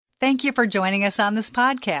Thank you for joining us on this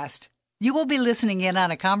podcast. You will be listening in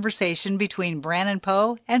on a conversation between Brannon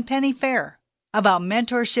Poe and Penny Fair about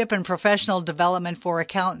mentorship and professional development for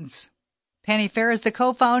accountants. Penny Fair is the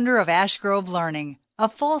co-founder of Ash Grove Learning, a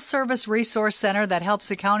full-service resource center that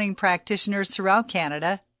helps accounting practitioners throughout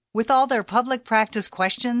Canada with all their public practice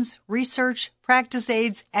questions, research, practice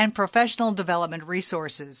aids, and professional development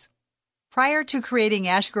resources. Prior to creating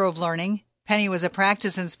Ash Grove Learning, Penny was a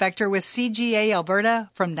practice inspector with CGA Alberta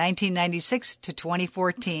from 1996 to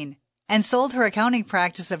 2014 and sold her accounting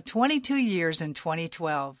practice of 22 years in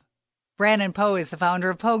 2012. Brannon Poe is the founder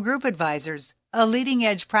of Poe Group Advisors, a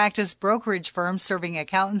leading-edge practice brokerage firm serving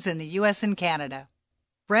accountants in the U.S. and Canada.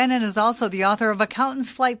 Brannon is also the author of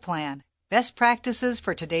Accountant's Flight Plan, Best Practices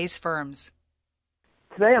for Today's Firms.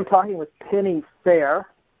 Today I'm talking with Penny Fair,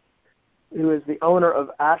 who is the owner of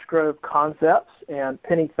Ash Grove Concepts. And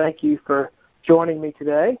Penny, thank you for joining me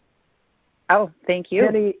today. Oh, thank you.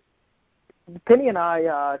 Penny and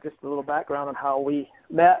I, just a little background on how we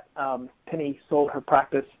met. Penny sold her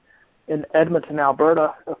practice in Edmonton,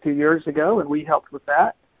 Alberta a few years ago, and we helped with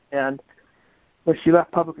that. And when she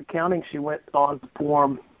left public accounting, she went on to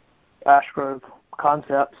form Ash Grove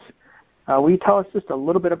Concepts. Will you tell us just a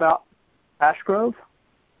little bit about Ash Grove?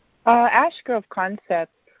 Ash Grove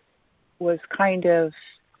Concepts was kind of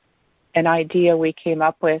an idea we came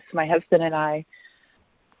up with, my husband and I,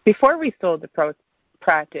 before we sold the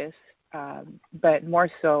practice, but more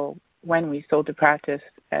so when we sold the practice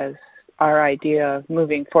as our idea of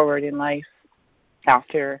moving forward in life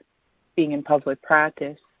after being in public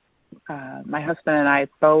practice. My husband and I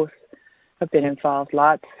both have been involved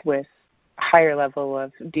lots with higher level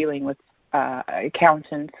of dealing with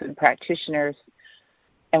accountants and practitioners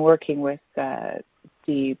and working with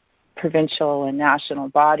the provincial and national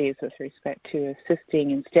bodies with respect to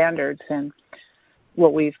assisting in standards. And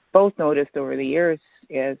what we've both noticed over the years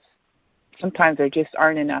is sometimes there just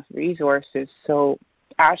aren't enough resources. So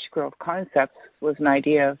Ash Grove Concepts was an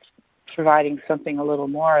idea of providing something a little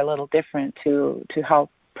more, a little different to help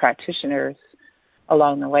practitioners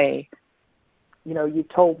along the way. You know, you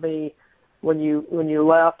told me when you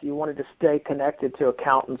left, you wanted to stay connected to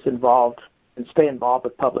accountants involved and stay involved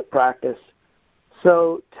with public practice.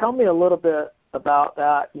 So tell me a little bit about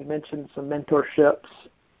that. You mentioned some mentorships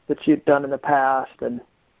that you'd done in the past, and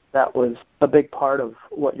that was a big part of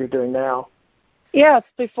what you're doing now. Yes,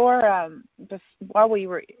 while we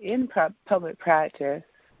were in public practice,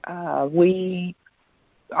 I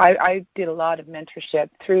did a lot of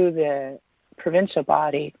mentorship through the provincial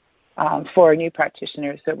body for new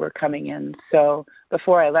practitioners that were coming in. So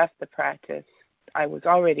before I left the practice, I was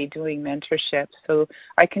already doing mentorship, so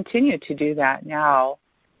I continue to do that now.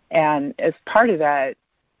 And as part of that,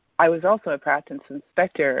 I was also a practice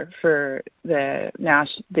inspector for the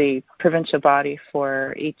provincial body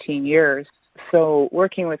for 18 years. So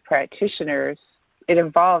working with practitioners, it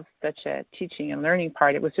involves such a teaching and learning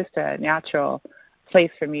part. It was just a natural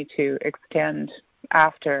place for me to extend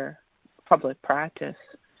after public practice.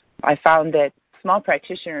 I found that small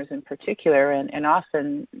practitioners in particular, and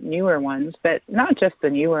often newer ones, but not just the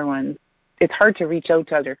newer ones, it's hard to reach out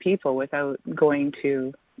to other people without going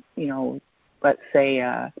to, let's say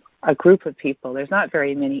a group of people. There's not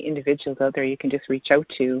very many individuals out there you can just reach out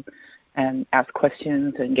to and ask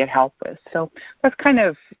questions and get help with. So that's kind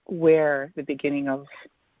of where the beginning of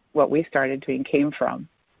what we started doing came from.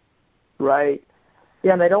 Right.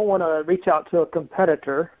 Yeah, and they don't want to reach out to a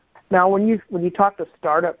competitor. Now, when you talk to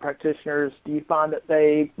startup practitioners, do you find that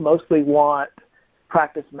they mostly want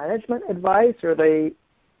practice management advice, or are they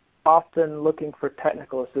often looking for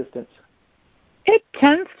technical assistance? It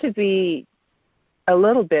tends to be a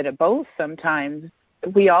little bit of both sometimes.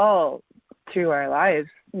 We all, through our lives,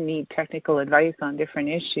 need technical advice on different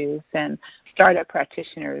issues, and startup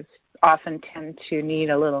practitioners often tend to need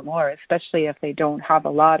a little more, especially if they don't have a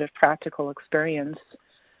lot of practical experience.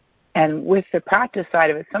 And with the practice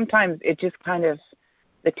side of it, sometimes it just kind of,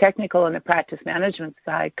 the technical and the practice management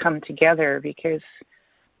side come together, because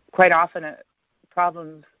quite often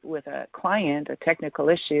problems with a client, a technical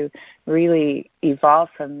issue, really evolve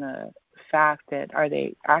from the fact that are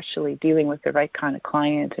they actually dealing with the right kind of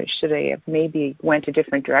client, or should they have maybe went a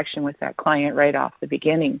different direction with that client right off the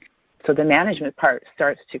beginning. So the management part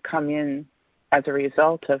starts to come in as a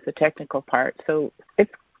result of the technical part. So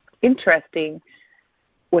it's interesting.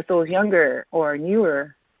 With those younger or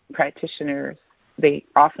newer practitioners, they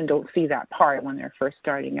often don't see that part when they're first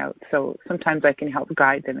starting out. So sometimes I can help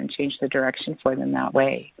guide them and change the direction for them that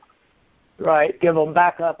way. Right. Give them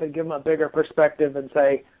back up and give them a bigger perspective and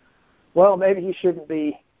say, well, maybe you shouldn't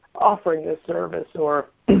be offering this service, or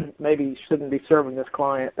maybe you shouldn't be serving this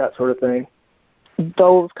client, that sort of thing.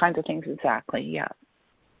 Those kinds of things, exactly, yeah.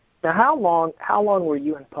 Now, how long were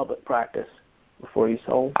you in public practice before you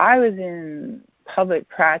sold? I was in public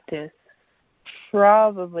practice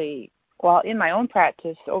probably, in my own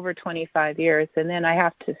practice, over 25 years, and then I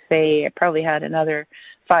have to say I probably had another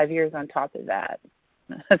 5 years on top of that.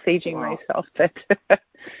 That's aging myself, but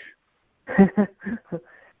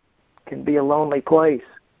can be a lonely place.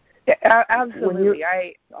 Yeah, absolutely.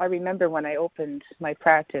 I remember when I opened my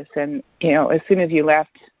practice, and as soon as you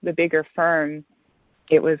left the bigger firm,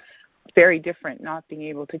 it was very different not being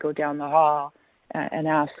able to go down the hall and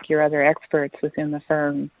ask your other experts within the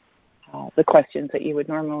firm the questions that you would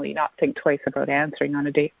normally not think twice about asking on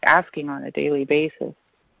a daily basis.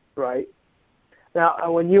 Right.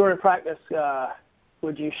 Now, when you were in practice,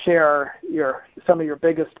 would you share some of your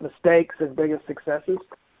biggest mistakes and biggest successes?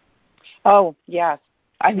 Oh, yes.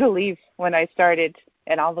 I believe when I started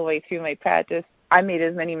and all the way through my practice, I made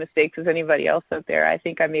as many mistakes as anybody else out there. I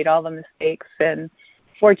think I made all the mistakes, and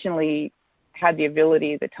fortunately had the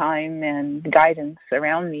ability, the time, and the guidance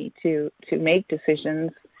around me to make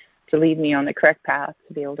decisions to lead me on the correct path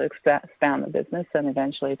to be able to expand the business and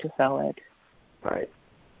eventually to sell it. Right.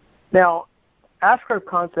 Now, AskCurve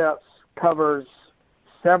Concepts covers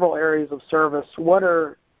several areas of service. What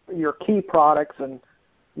are your key products, and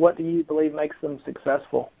what do you believe makes them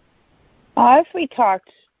successful? As we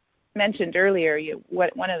mentioned earlier,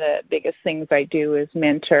 one of the biggest things I do is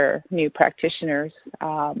mentor new practitioners.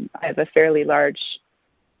 I have a fairly large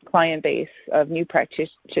client base of new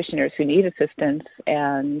practitioners who need assistance,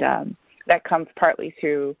 and that comes partly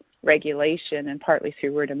through regulation and partly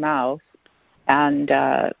through word of mouth. And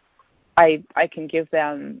I can give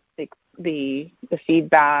them the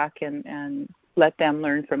feedback and let them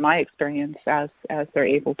learn from my experience as they're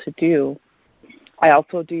able to do. I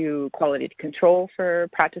also do quality control for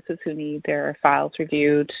practices who need their files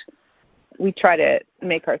reviewed. We try to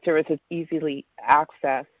make our services easily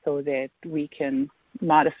accessed so that we can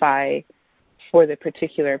modify for the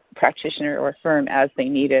particular practitioner or firm as they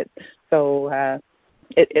need it. So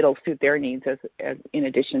it'll suit their needs as in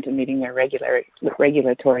addition to meeting their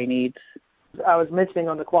regulatory needs. I was mentioning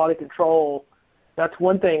on the quality control, that's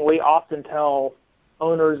one thing we often tell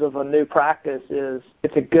owners of a new practice is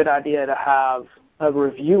it's a good idea to have a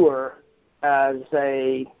reviewer as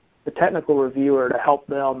the technical reviewer to help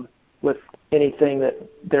them with anything that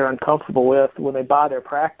they're uncomfortable with when they buy their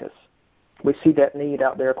practice. We see that need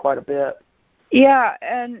out there quite a bit. Yeah,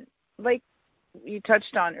 and like you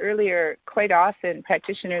touched on earlier, quite often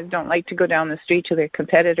practitioners don't like to go down the street to their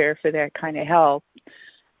competitor for that kind of help,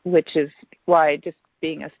 which is why just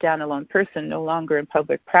being a standalone person, no longer in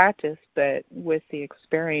public practice, but with the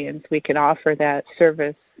experience, we can offer that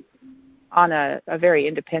service on a very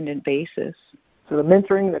independent basis. So the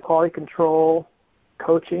mentoring, the quality control,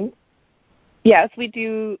 coaching? Yes, we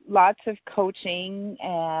do lots of coaching,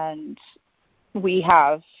 and we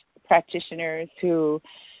have practitioners who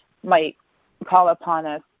might call upon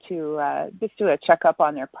us to just do a checkup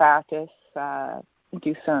on their practice,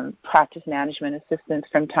 do some practice management assistance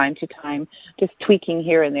from time to time, just tweaking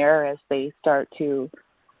here and there as they start to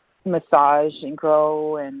massage and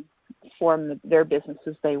grow and form their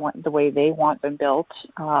businesses the way they want them built.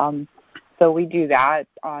 So we do that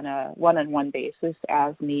on a one-on-one basis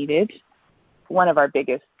as needed. One of our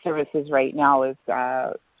biggest services right now is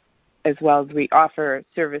as well as we offer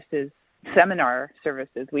seminar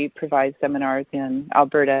services. We provide seminars in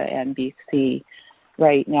Alberta and BC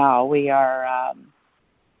right now.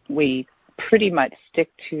 We pretty much stick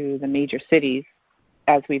to the major cities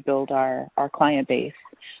as we build our client base.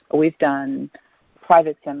 But we've done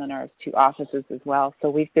private seminars to offices as well. So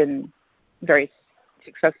we've been very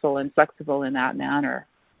successful and flexible in that manner.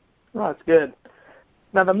 Oh, that's good.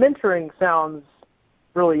 Now, the mentoring sounds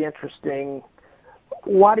really interesting.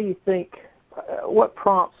 Why do you think, what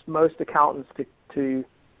prompts most accountants to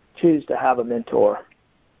choose to have a mentor?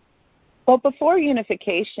 Well, before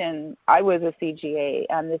unification, I was a CGA,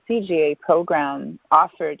 and the CGA program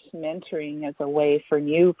offered mentoring as a way for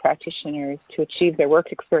new practitioners to achieve their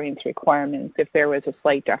work experience requirements if there was a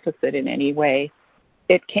slight deficit in any way.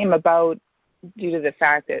 It came about due to the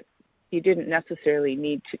fact that you didn't necessarily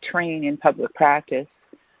need to train in public practice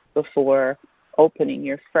before opening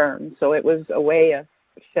your firm. So it was a way of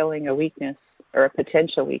filling a weakness or a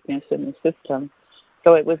potential weakness in the system.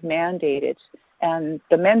 So it was mandated. And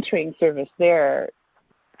the mentoring service there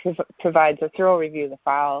provides a thorough review of the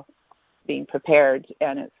file being prepared,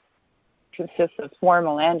 and it consists of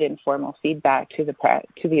formal and informal feedback to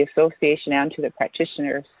the association and to the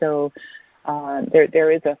practitioner. So there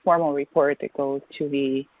is a formal report that goes to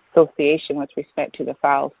the association with respect to the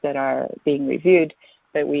files that are being reviewed,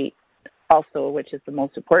 but we also, which is the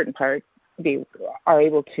most important part, are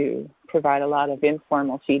able to provide a lot of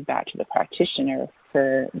informal feedback to the practitioner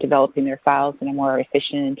for developing their files in a more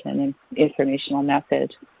efficient and informational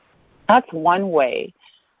method. That's one way.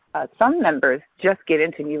 Some members just get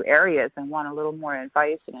into new areas and want a little more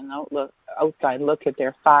advice and an outside look at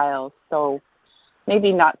their files. So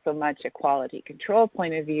maybe not so much a quality control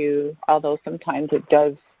point of view, although sometimes it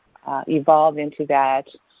does evolve into that.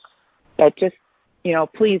 But just,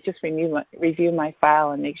 please just review my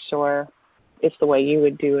file and make sure it's the way you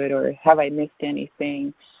would do it, or have I missed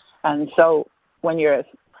anything? And so when you're a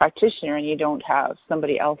practitioner and you don't have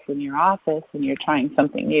somebody else in your office and you're trying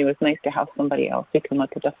something new, it's nice to have somebody else who can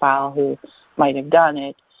look at the file who might have done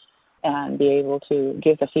it and be able to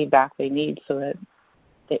give the feedback they need so that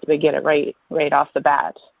they get it right off the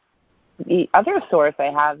bat. The other source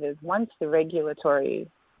I have is, once the regulatory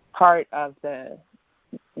part of the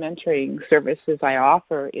mentoring services I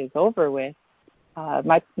offer is over with,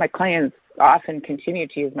 my clients often continue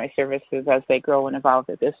to use my services as they grow and evolve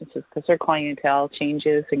their businesses, because their clientele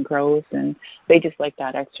changes and grows, and they just like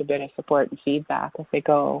that extra bit of support and feedback as they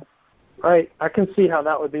go. Right. I can see how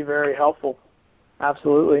that would be very helpful.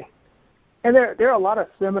 Absolutely. And there are a lot of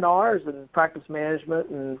seminars and practice management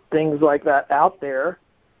and things like that out there.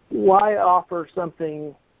 Why offer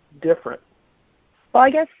something different? Well,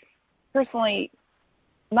 I guess personally,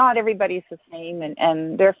 not everybody's the same,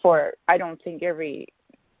 and therefore I don't think every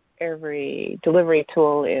delivery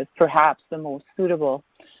tool is perhaps the most suitable.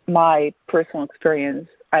 My personal experience,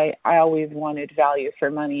 I always wanted value for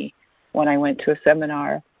money when I went to a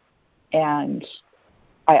seminar, and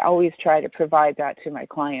I always try to provide that to my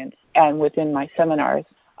clients. And within my seminars,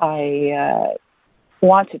 I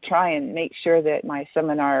want to try and make sure that my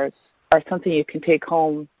seminars are something you can take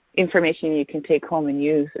home, information you can take home and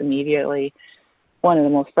use immediately. One of the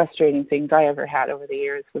most frustrating things I ever had over the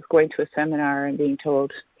years was going to a seminar and being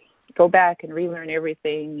told, go back and relearn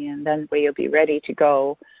everything, and then you'll be ready to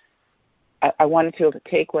go. I wanted to be able to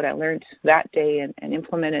take what I learned that day and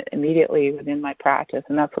implement it immediately within my practice,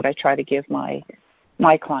 and that's what I try to give my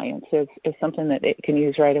clients, is something that they can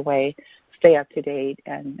use right away, stay up to date,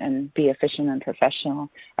 and be efficient and professional.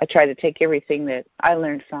 I try to take everything that I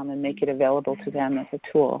learned from and make it available to them as a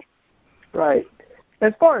tool. Right.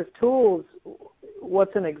 As far as tools,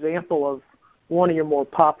 what's an example of one of your more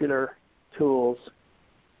popular tools?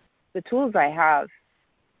 The tools I have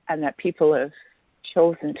and that people have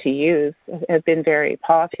chosen to use have been very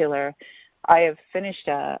popular. I have finished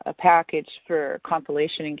a package for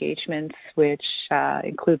compilation engagements, which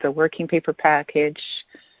includes a working paper package,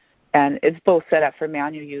 and it's both set up for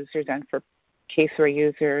manual users and for Caseware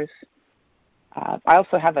users. I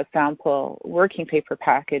also have a sample working paper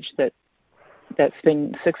package that's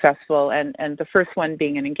been successful, and the first one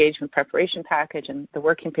being an engagement preparation package, and the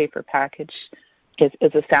working paper package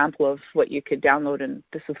is a sample of what you could download, and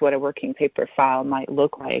this is what a working paper file might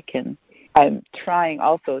look like. And I'm trying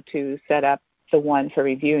also to set up the one for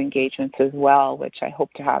review engagements as well, which I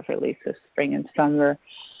hope to have released this spring and summer.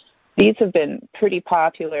 These have been pretty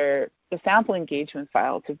popular. The sample engagement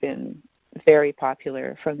files have been very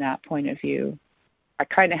popular from that point of view. I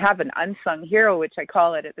kind of have an unsung hero, which I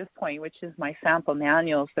call it at this point, which is my sample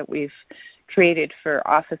manuals that we've created for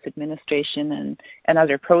office administration and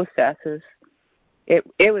other processes.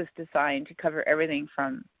 It was designed to cover everything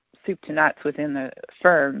from soup to nuts within the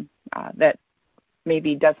firm that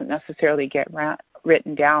maybe doesn't necessarily get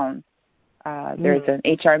written down. There's an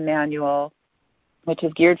HR manual, which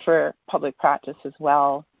is geared for public practice as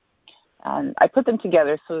well. And I put them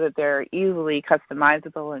together so that they're easily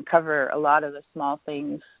customizable and cover a lot of the small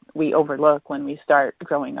things we overlook when we start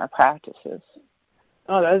growing our practices.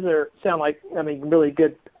 Oh, those sound like really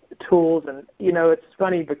good tools. And, it's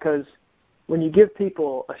funny because when you give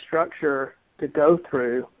people a structure to go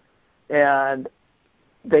through, and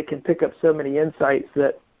they can pick up so many insights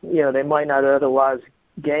that, they might not otherwise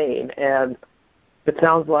gain. And it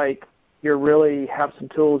sounds like you really have some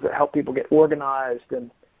tools that help people get organized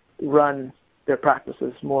and run their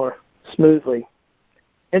practices more smoothly.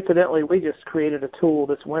 Incidentally, we just created a tool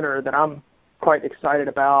this winter that I'm quite excited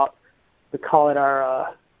about. We call it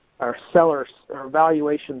our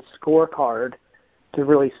evaluation scorecard. It's a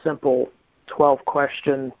really simple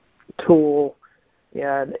 12-question tool,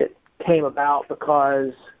 and it came about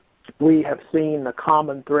because we have seen the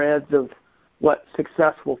common threads of what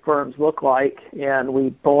successful firms look like, and we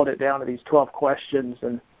boiled it down to these 12 questions,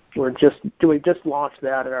 and we just launched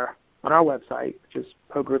that on our website, which is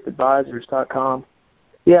PoeGroupAdvisors.com.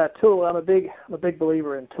 Yeah, tool. I'm a big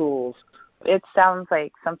believer in tools. It sounds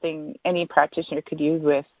like something any practitioner could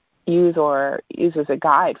use or use as a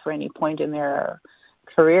guide for any point in their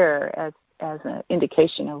career. As an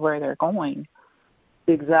indication of where they're going.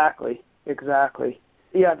 Exactly.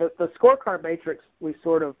 Yeah, the scorecard matrix, we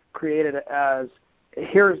sort of created it as,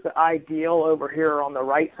 here's the ideal over here on the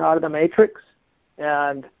right side of the matrix,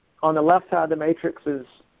 and on the left side of the matrix is,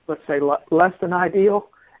 let's say, less than ideal,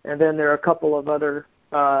 and then there are a couple of other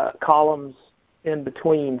columns in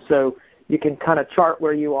between, so you can kind of chart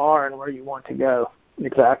where you are and where you want to go.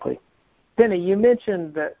 Exactly. Penny, you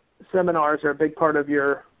mentioned that seminars are a big part of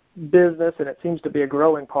your business, and it seems to be a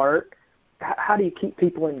growing part. How do you keep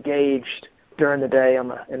people engaged during the day in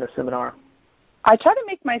the seminar? I try to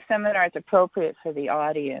make my seminars appropriate for the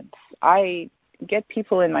audience. I get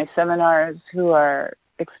people in my seminars who are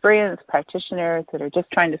experienced practitioners that are just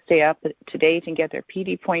trying to stay up to date and get their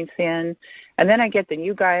PD points in. And then I get the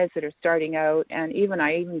new guys that are starting out, and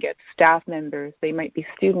I even get staff members. They might be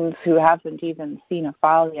students who haven't even seen a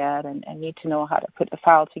file yet and need to know how to put the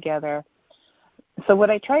file together. So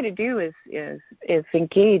what I try to do is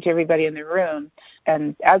engage everybody in the room.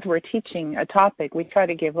 And as we're teaching a topic, we try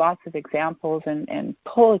to give lots of examples and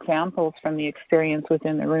pull examples from the experience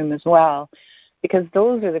within the room as well, because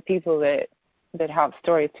those are the people that have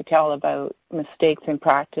stories to tell about mistakes in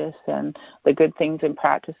practice and the good things in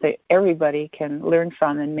practice that everybody can learn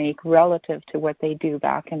from and make relative to what they do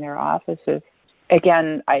back in their offices.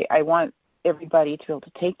 Again, I want everybody to be able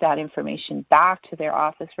to take that information back to their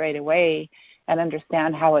office right away and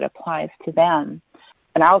understand how it applies to them.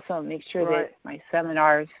 And I also make sure that my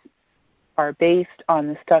seminars are based on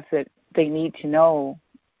the stuff that they need to know,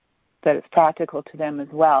 that it's practical to them as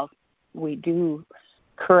well. We do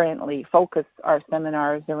currently focus our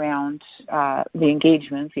seminars around the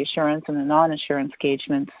engagements, the assurance and the non-assurance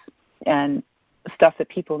engagements, and stuff that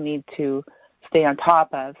people need to stay on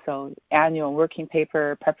top of. So annual working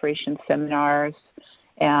paper preparation seminars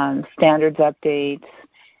and standards updates.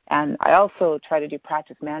 And I also try to do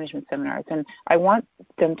practice management seminars, and I want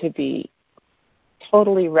them to be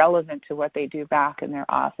totally relevant to what they do back in their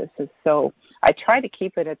offices. So I try to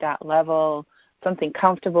keep it at that level, something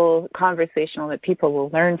comfortable, conversational that people will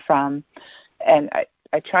learn from. And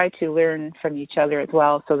I try to learn from each other as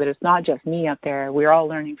well, so that it's not just me up there. We're all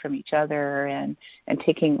learning from each other and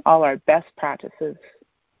taking all our best practices,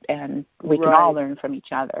 and we can all learn from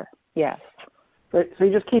each other. Yes. So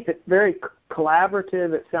you just keep it very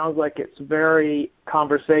collaborative. It sounds like it's very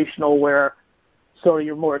conversational, where sort of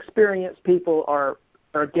your more experienced people are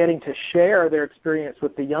getting to share their experience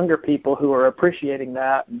with the younger people who are appreciating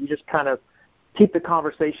that. And you just kind of keep the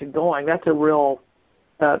conversation going. That's a real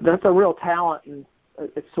talent, and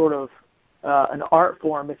it's sort of an art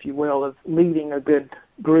form, if you will, of leading a good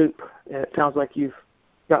group. And it sounds like you've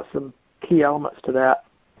got some key elements to that.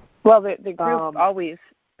 Well, the group always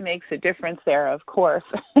makes a difference there, of course.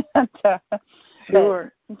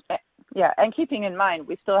 Sure. Yeah, and keeping in mind,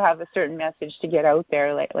 we still have a certain message to get out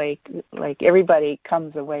there. Like everybody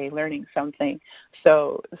comes away learning something.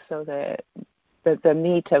 So the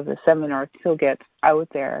meat of the seminar still gets out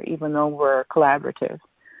there, even though we're collaborative.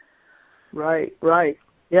 Right.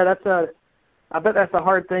 Yeah, I bet that's a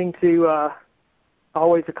hard thing to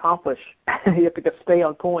always accomplish. You have to stay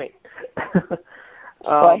on point.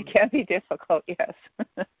 Well, it can be difficult, yes.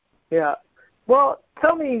 Yeah. Well,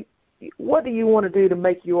 tell me, what do you want to do to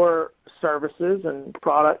make your services and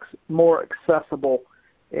products more accessible,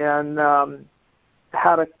 and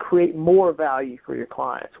how to create more value for your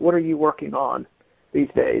clients? What are you working on these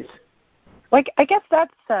days? Like, I guess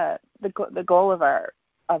that's the goal of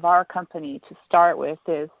our company to start with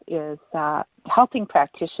is helping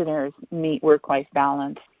practitioners meet work-life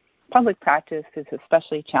balance. Public practice is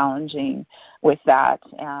especially challenging with that,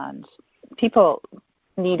 and people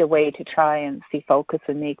need a way to try and see focus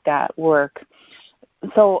and make that work.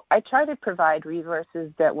 So I try to provide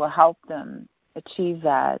resources that will help them achieve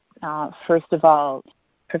that. First of all,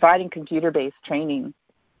 providing computer-based training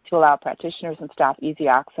to allow practitioners and staff easy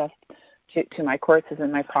access to my courses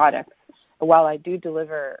and my products. While I do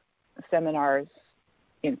deliver seminars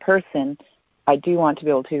in person, I do want to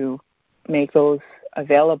be able to make those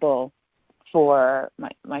available for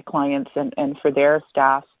my clients and for their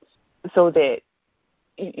staff, so that,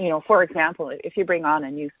 for example, if you bring on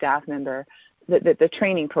a new staff member, the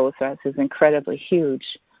training process is incredibly huge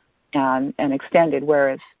and extended,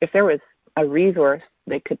 whereas if there was a resource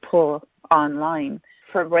they could pull online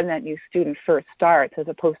for when that new student first starts, as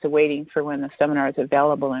opposed to waiting for when the seminar is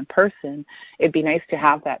available in person, it'd be nice to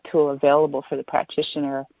have that tool available for the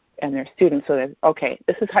practitioner and their students, so that, okay,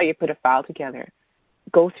 this is how you put a file together.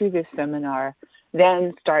 Go through this seminar,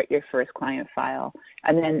 then start your first client file,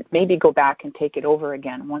 and then maybe go back and take it over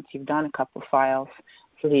again once you've done a couple files,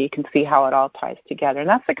 so that you can see how it all ties together. And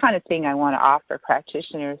that's the kind of thing I want to offer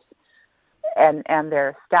practitioners and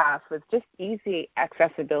their staff with just easy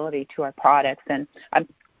accessibility to our products. And I'm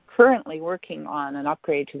currently working on an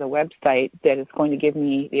upgrade to the website that is going to give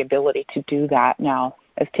me the ability to do that now.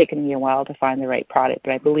 It's taken me a while to find the right product,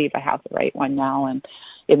 but I believe I have the right one now, and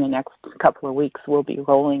in the next couple of weeks we'll be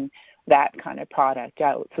rolling that kind of product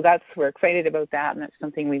out. So we're excited about that, and that's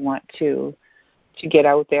something we want to get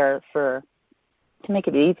out there to make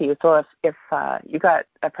it easy. So if you got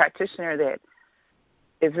a practitioner that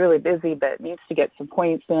is really busy but needs to get some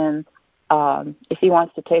points in, if he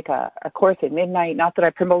wants to take a course at midnight, not that I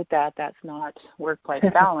promote that, that's not work-life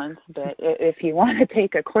balance, but if you want to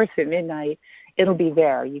take a course at midnight, it'll be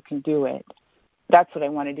there. You can do it. That's what I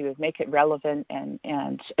want to do, is make it relevant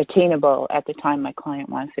and attainable at the time my client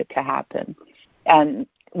wants it to happen. And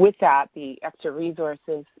with that, the extra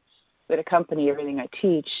resources that accompany everything I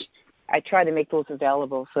teach, I try to make those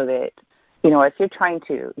available so that, if you're trying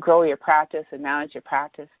to grow your practice and manage your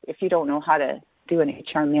practice, if you don't know how to do an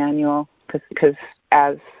HR manual, because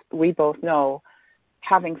as we both know,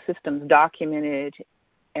 having systems documented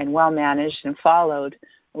and well managed and followed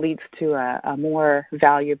leads to a more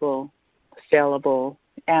valuable, scalable,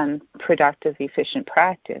 and productive, efficient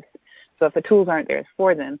practice. So if the tools aren't there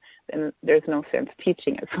for them, then there's no sense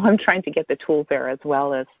teaching it. So I'm trying to get the tools there as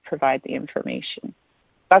well as provide the information.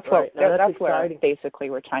 That's where basically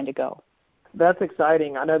we're trying to go. That's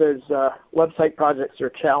exciting. I know there's website projects are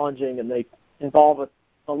challenging and they involve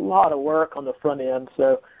a lot of work on the front end.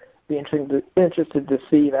 So be interested to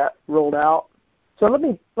see that rolled out. So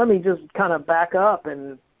let me just kind of back up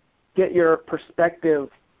and get your perspective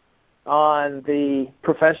on the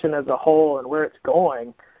profession as a whole and where it's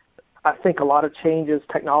going. I think a lot of changes.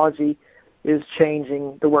 Technology is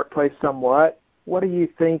changing the workplace somewhat. What do you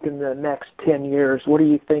think in the next 10 years? What do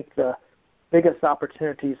you think the biggest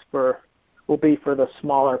opportunities will be for the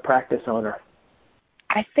smaller practice owner?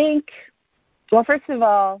 I think, well, first of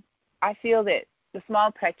all, I feel that the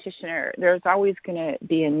small practitioner, there's always going to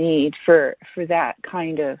be a need for that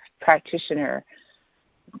kind of practitioner,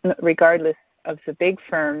 regardless of the big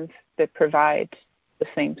firms that provide the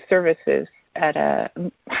same services at a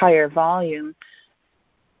higher volume.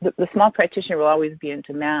 The small practitioner will always be in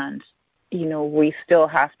demand. We still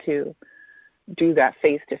have to do that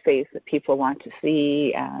face-to-face that people want to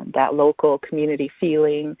see, and that local community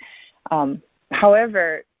feeling.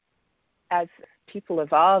 However, as people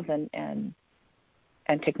evolve and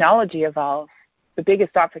technology evolves, the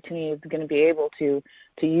biggest opportunity is going to be able to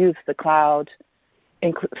use the cloud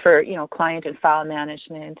for client and file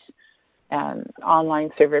management and online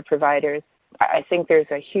server providers. I think there's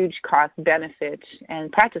a huge cost benefit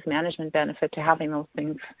and practice management benefit to having those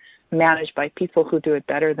things managed by people who do it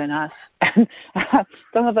better than us.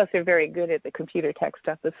 Some of us are very good at the computer tech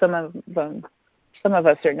stuff, but some of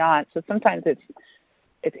us are not. So sometimes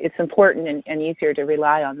it's important and easier to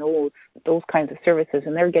rely on those kinds of services,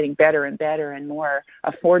 and they're getting better and better and more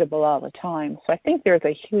affordable all the time. So I think there's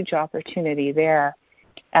a huge opportunity there.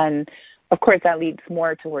 And of course, that leads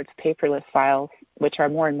more towards paperless files, which are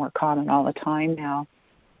more and more common all the time now.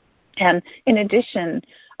 And in addition,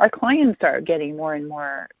 our clients are getting more and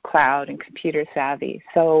more cloud and computer savvy.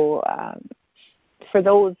 So for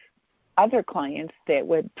those other clients that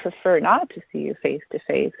would prefer not to see you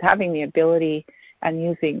face-to-face, having the ability and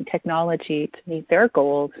using technology to meet their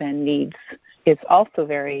goals and needs is also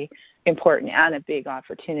very important and a big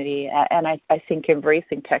opportunity. And I think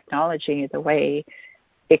embracing technology the way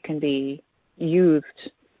it can be used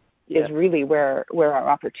is really where our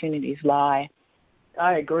opportunities lie.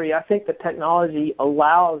 I agree. I think the technology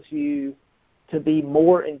allows you to be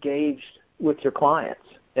more engaged with your clients.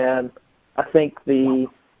 And I think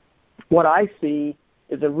what I see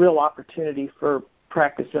is a real opportunity for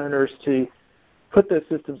practice owners to put those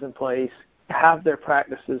systems in place, have their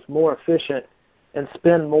practices more efficient, and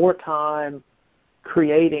spend more time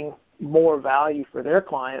creating more value for their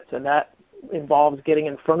clients. And that involves getting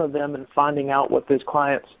in front of them and finding out what those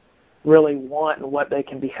clients really want and what they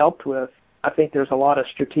can be helped with. I think there's a lot of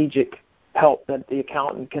strategic help that the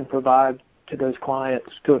accountant can provide to those clients,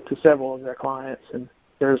 to several of their clients, and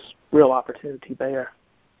there's real opportunity there.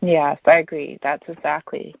 Yes, I agree. That's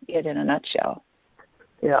exactly it in a nutshell.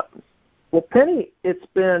 Yeah. Well, Penny, it's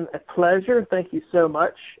been a pleasure. Thank you so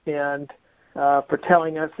much and for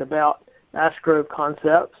telling us about Ash Grove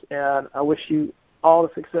Concepts, and I wish you all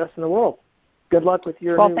the success in the world. Good luck with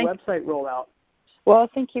your new website rollout. Well,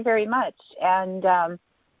 thank you very much. And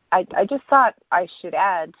I just thought I should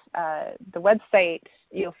add the website,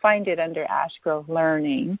 you'll find it under Ash Grove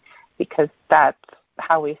Learning, because that's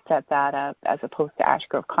how we set that up as opposed to Ash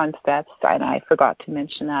Grove Concepts, and I forgot to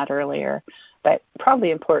mention that earlier, but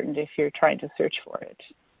probably important if you're trying to search for it.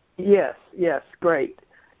 Yes, great.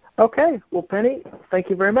 Okay, well, Penny, thank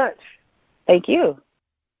you very much. Thank you.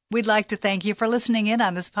 We'd like to thank you for listening in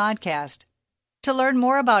on this podcast. To learn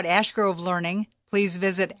more about Ashgrove Learning, please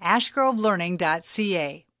visit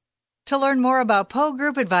ashgrovelearning.ca. To learn more about Poe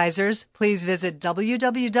Group Advisors, please visit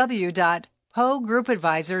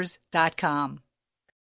www.poegroupadvisors.com.